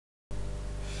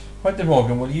Right then,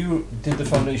 Morgan, well, you did the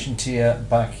foundation tier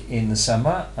back in the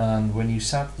summer, and when you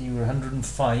sat, you were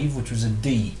 105, which was a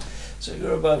D. So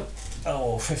you're about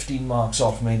 15 marks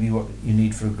off maybe what you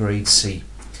need for a grade C.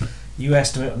 You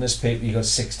estimate on this paper you got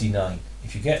 69.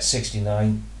 If you get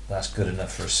 69, that's good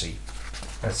enough for a C.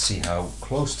 Let's see how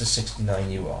close to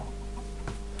 69 you are.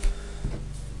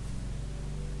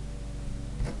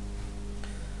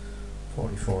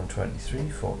 (44 and 23,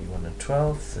 41 and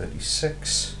 12,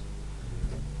 36).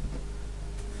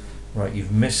 Right,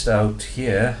 you've missed out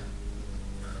here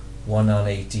 1 and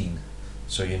 18.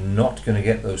 So you're not going to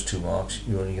get those 2 marks,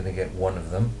 you're only going to get one of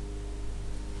them.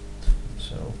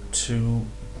 So 2,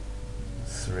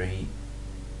 3,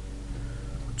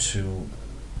 2,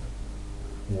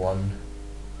 1.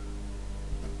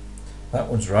 That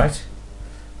one's right,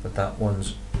 but that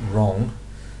one's wrong.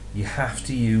 You have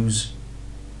to use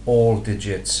all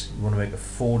digits. You want to make a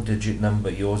 4-digit number.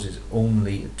 Yours is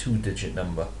only a 2-digit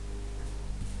number.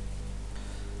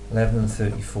 11 and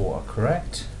 34 are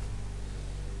correct.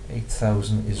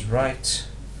 8,000 is right.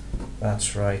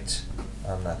 That's right,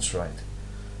 and that's right.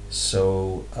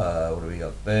 So what do we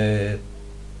got there?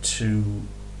 2,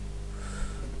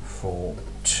 4,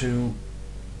 2,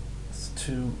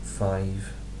 2,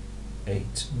 5,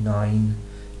 8, 9,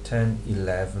 10,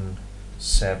 11,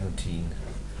 17.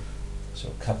 So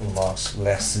a couple of marks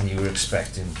less than you were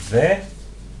expecting there.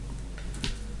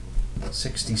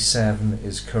 67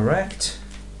 is correct.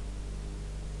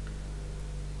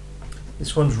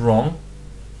 This one's wrong.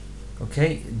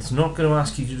 Okay, it's not going to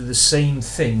ask you to do the same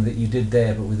thing that you did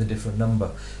there but with a different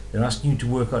number. They're asking you to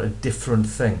work out a different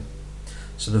thing.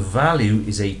 So the value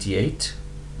is 88.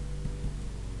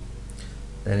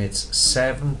 Then it's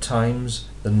 7 times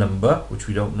the number, which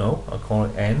we don't know, I'll call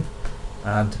it n,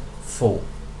 add 4.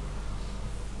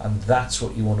 And that's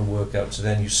what you want to work out. So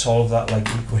then you solve that like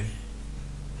an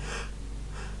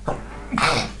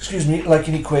excuse me, like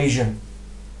an equation.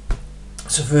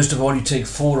 So first of all, you take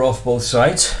 4 off both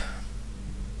sides,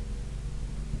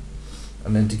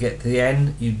 and then to get to the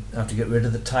n, you have to get rid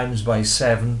of the times by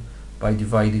 7 by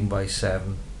dividing by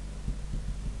 7.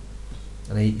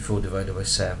 And 84 divided by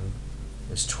 7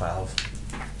 is 12.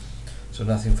 So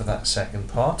nothing for that second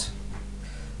part.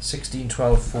 16,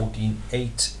 12, 14,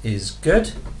 8 is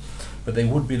good, but they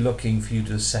would be looking for you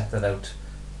to set that out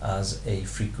as a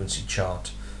frequency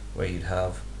chart where you'd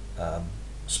have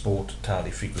sport,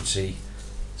 tally, frequency,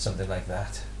 something like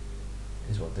that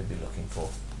is what they'd be looking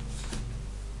for.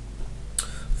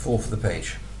 4 for the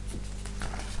page.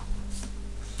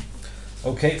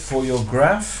 Okay, for your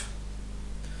graph,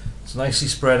 it's nicely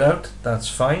spread out, that's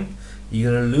fine.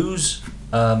 You're going to lose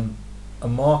a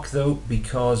mark though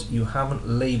because you haven't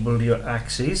labelled your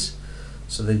axes,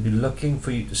 so they'd be looking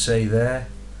for you to say there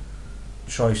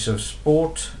choice of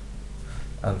sport,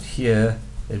 and here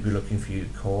they'd be looking for you to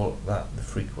call that the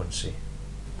frequency.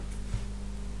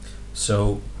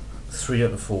 So 3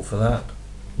 out of 4 for that,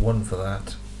 1 for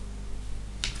that.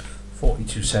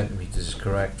 42 centimeters is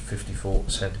correct, 54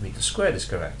 centimeters squared is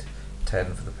correct,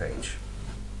 10 for the page.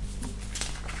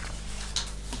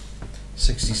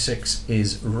 66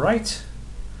 is right.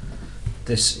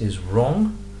 This is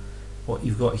wrong. What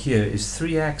you've got here is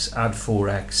 3x add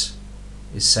 4x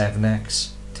is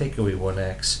 7x, take away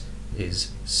 1x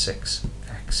is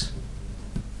 6x.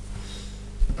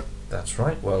 That's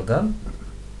right, well done.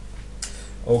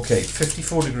 Okay,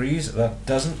 54 degrees, that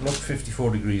doesn't look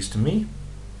 54 degrees to me.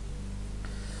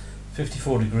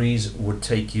 54 degrees would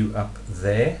take you up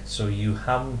there, so you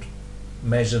haven't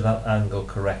measured that angle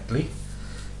correctly.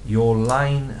 Your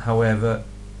line, however,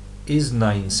 is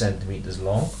 9 centimeters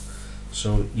long,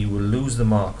 so you will lose the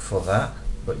mark for that,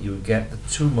 but you will get the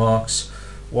 2 marks,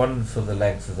 1 for the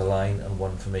length of the line and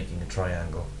 1 for making a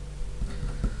triangle.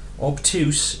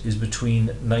 Obtuse is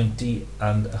between 90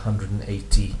 and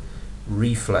 180.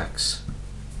 Reflex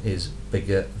is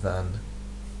bigger than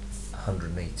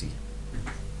 180.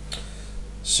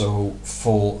 So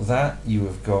for that you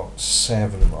have got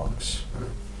 7 marks.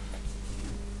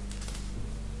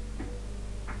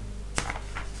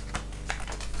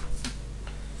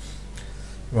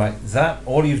 Right, that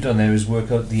all you've done there is work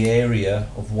out the area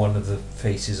of one of the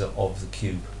faces of the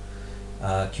cube,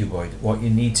 cuboid. What you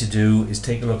need to do is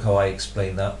take a look how I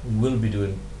explain that. We will be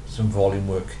doing some volume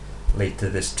work later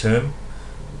this term,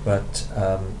 but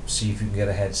see if you can get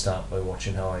a head start by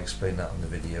watching how I explain that in the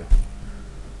video.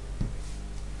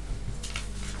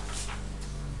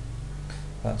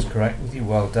 That's correct with you,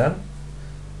 well done.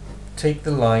 Take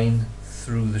the line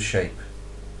through the shape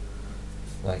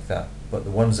like that, but the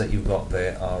ones that you've got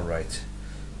there are right.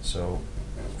 So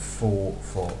 4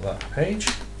 for that page.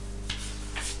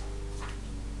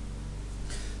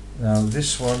 Now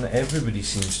this one everybody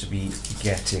seems to be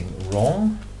getting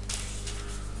wrong.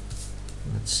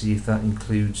 Let's see if that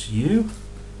includes you.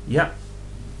 Yeah,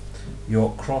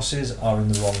 your crosses are in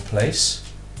the wrong place.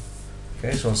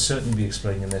 Okay, so I'll certainly be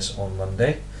explaining this on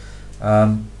Monday.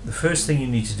 The first thing you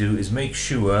need to do is make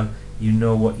sure you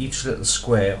know what each little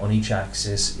square on each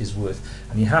axis is worth,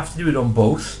 and you have to do it on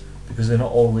both because they're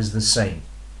not always the same.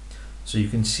 So you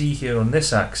can see here on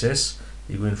this axis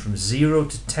you're going from 0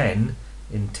 to 10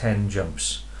 in 10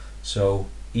 jumps, so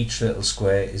each little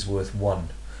square is worth 1.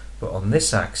 But on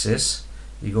this axis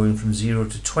you're going from 0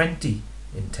 to 20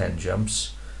 in 10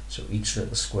 jumps, so each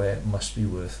little square must be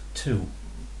worth 2.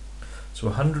 So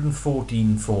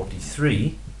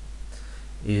 114.43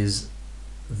 is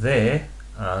there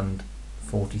and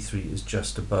 43 is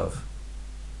just above.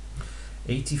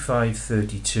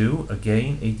 85.32,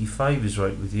 again 85 is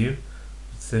right with you,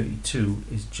 32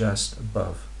 is just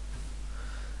above.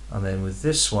 And then with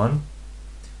this one,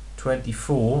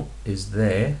 24 is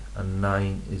there and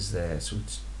 9 is there, so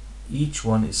each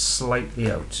one is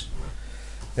slightly out.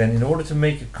 Then in order to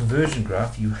make a conversion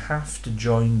graph you have to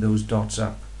join those dots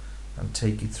up and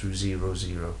take it through 0,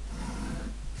 0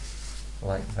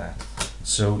 like that.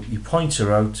 So you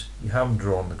pointer out, you haven't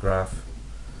drawn the graph,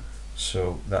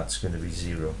 so that's going to be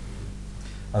 0.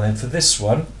 And then for this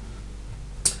one,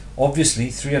 obviously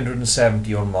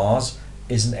 370 on Mars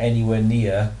isn't anywhere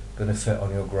near going to fit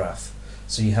on your graph,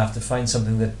 so you have to find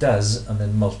something that does and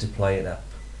then multiply it up.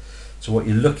 So what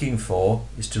you're looking for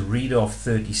is to read off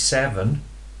 37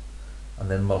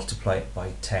 and then multiply it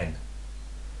by 10.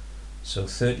 So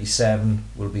 37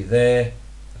 will be there,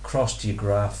 across to your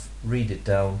graph, read it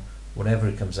down, whatever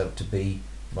it comes out to be,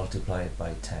 multiply it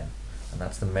by 10. And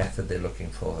that's the method they're looking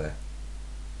for there.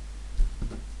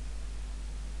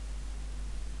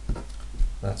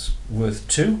 That's worth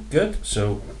 2, good,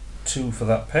 so 2 for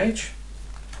that page.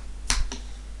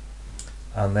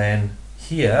 And then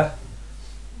here,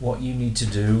 what you need to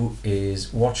do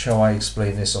is watch how I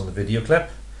explain this on the video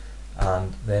clip,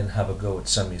 and then have a go at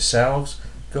some yourselves.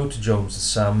 Go to Jones the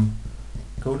Sum,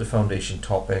 go to Foundation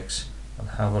Topics, and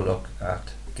have a look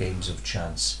at Games of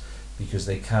Chance, because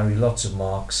they carry lots of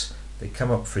marks, they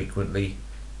come up frequently,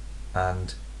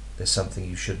 and there's something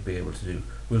you should be able to do.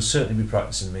 We'll certainly be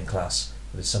practicing them in class,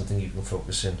 but it's something you can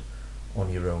focus in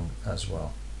on your own as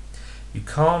well. You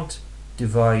can't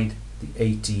divide the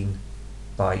 18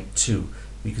 by 2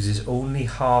 because it's only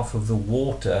half of the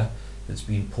water that's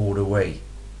been poured away.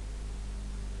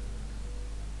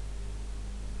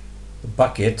 The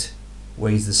bucket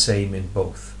weighs the same in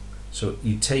both, so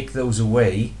you take those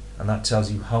away and that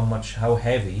tells you how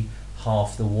heavy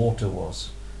half the water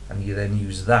was, and you then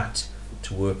use that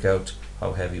to work out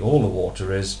how heavy all the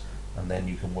water is, and then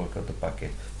you can work out the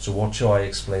bucket. So watch how I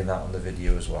explain that on the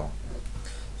video as well.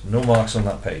 So no marks on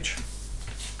that page.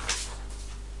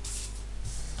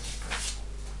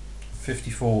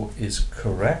 54 is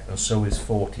correct, and so is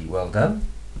 40. Well done.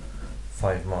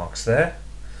 5 marks there.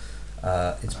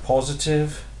 It's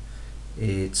positive,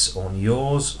 it's on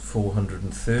yours,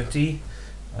 430.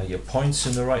 Are your points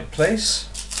in the right place?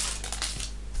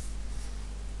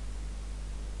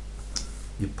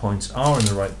 Your points are in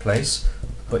the right place,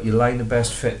 but your line of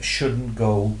best fit shouldn't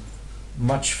go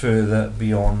much further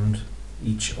beyond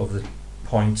each of the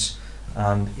points,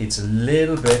 and it's a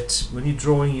little bit, when you're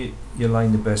drawing your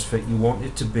line of best fit, you want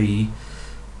it to be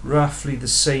roughly the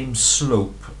same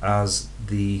slope as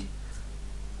the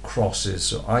crosses.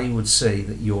 So I would say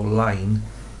that your line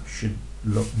should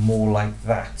look more like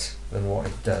that than what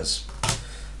it does.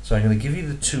 So I'm going to give you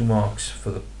the 2 marks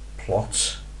for the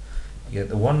plot. You get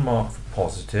the 1 mark for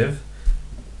positive.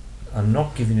 I'm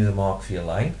not giving you the mark for your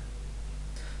line,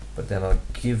 but then I'll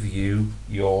give you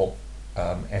your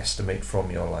estimate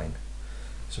from your line.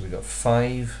 So we've got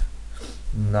 5,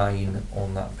 9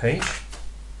 on that page,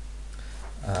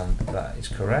 and that is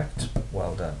correct.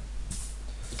 Well done.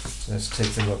 So let's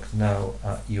take a look now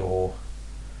at your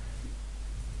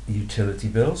utility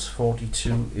bills.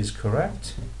 42 is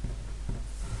correct.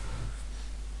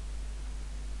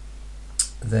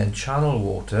 Then channel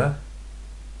water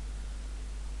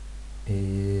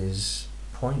is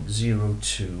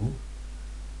 0.02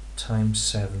 times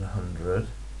 700.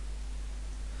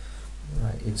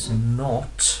 Right, it's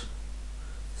not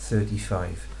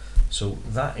 35. So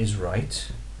that is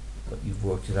right, but you've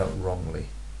worked it out wrongly.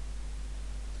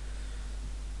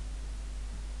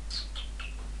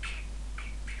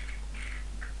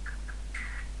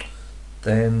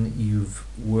 Then you've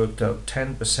worked out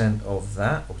 10% of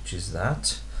that, which is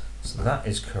that. So that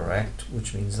is correct,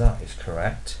 which means that is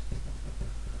correct.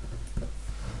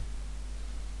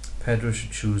 Pedro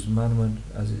should choose management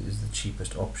as it is the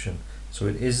cheapest option. So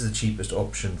it is the cheapest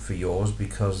option for yours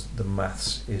because the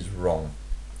maths is wrong.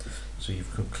 So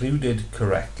you've concluded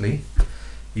correctly.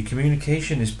 Your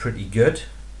communication is pretty good.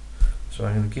 So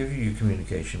I'm going to give you your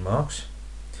communication marks.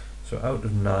 So out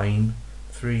of 9,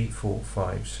 3, 4,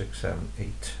 5, 6, 7,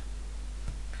 8,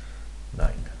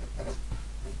 9.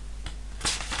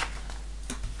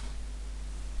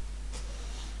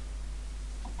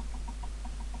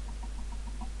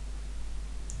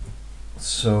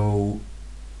 So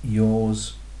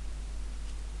yours,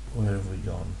 where have we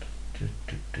gone?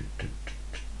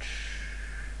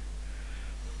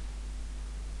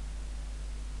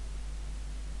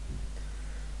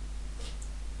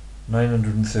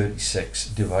 936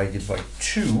 divided by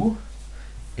 2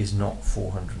 is not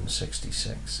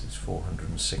 466, it's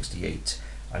 468,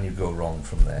 and you go wrong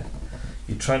from there.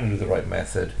 You're trying to do the right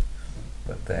method,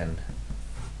 but then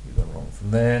you go wrong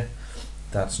from there.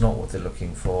 That's not what they're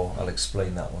looking for. I'll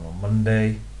explain that one on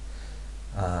Monday.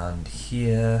 And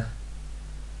here,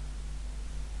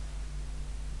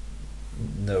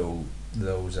 no,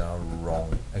 those are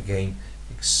wrong. Again,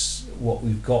 what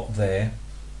we've got there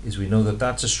is we know that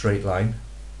that's a straight line.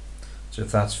 So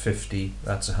if that's 50,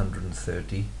 that's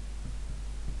 130.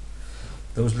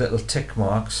 Those little tick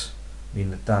marks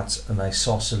mean that that's an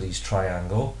isosceles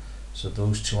triangle. So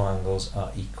those two angles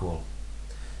are equal.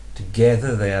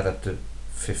 Together they add up to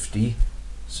 50.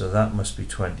 So that must be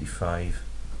 25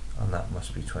 and that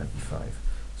must be 25.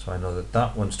 So I know that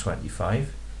that one's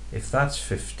 25. If that's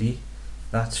 50,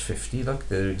 that's 50. Look,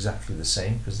 they're exactly the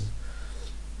same because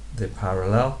they're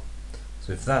parallel.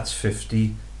 So if that's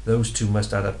 50, those two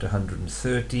must add up to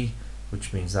 130,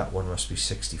 which means that one must be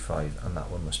 65 and that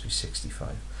one must be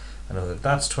 65. I know that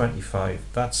that's 25,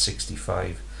 that's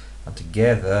 65, and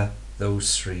together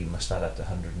those three must add up to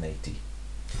 180.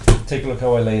 Take a look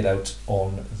how I laid out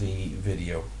on the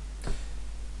video.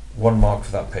 1 mark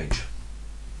for that page.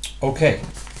 Okay.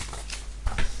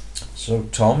 So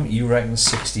Tom, you reckon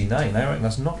 69. I reckon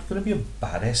that's not going to be a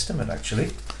bad estimate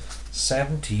actually.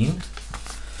 17,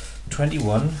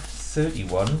 21,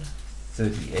 31,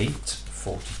 38,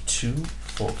 42,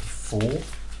 44,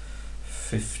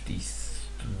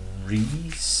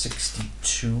 53,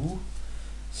 62,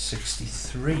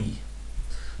 63.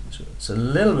 So it's a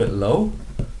little bit low,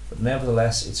 but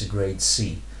nevertheless it's a grade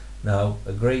C. Now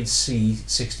a grade C,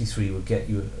 63 would get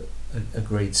you a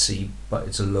grade C, but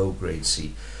it's a low grade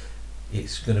C.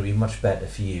 It's going to be much better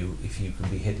for you if you can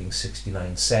be hitting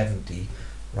 69, 70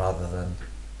 rather than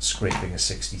scraping a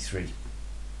 63.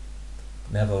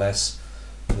 Nevertheless,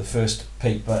 for the first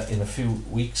paper in a few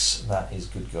weeks, that is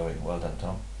good going. Well done,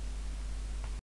 Tom.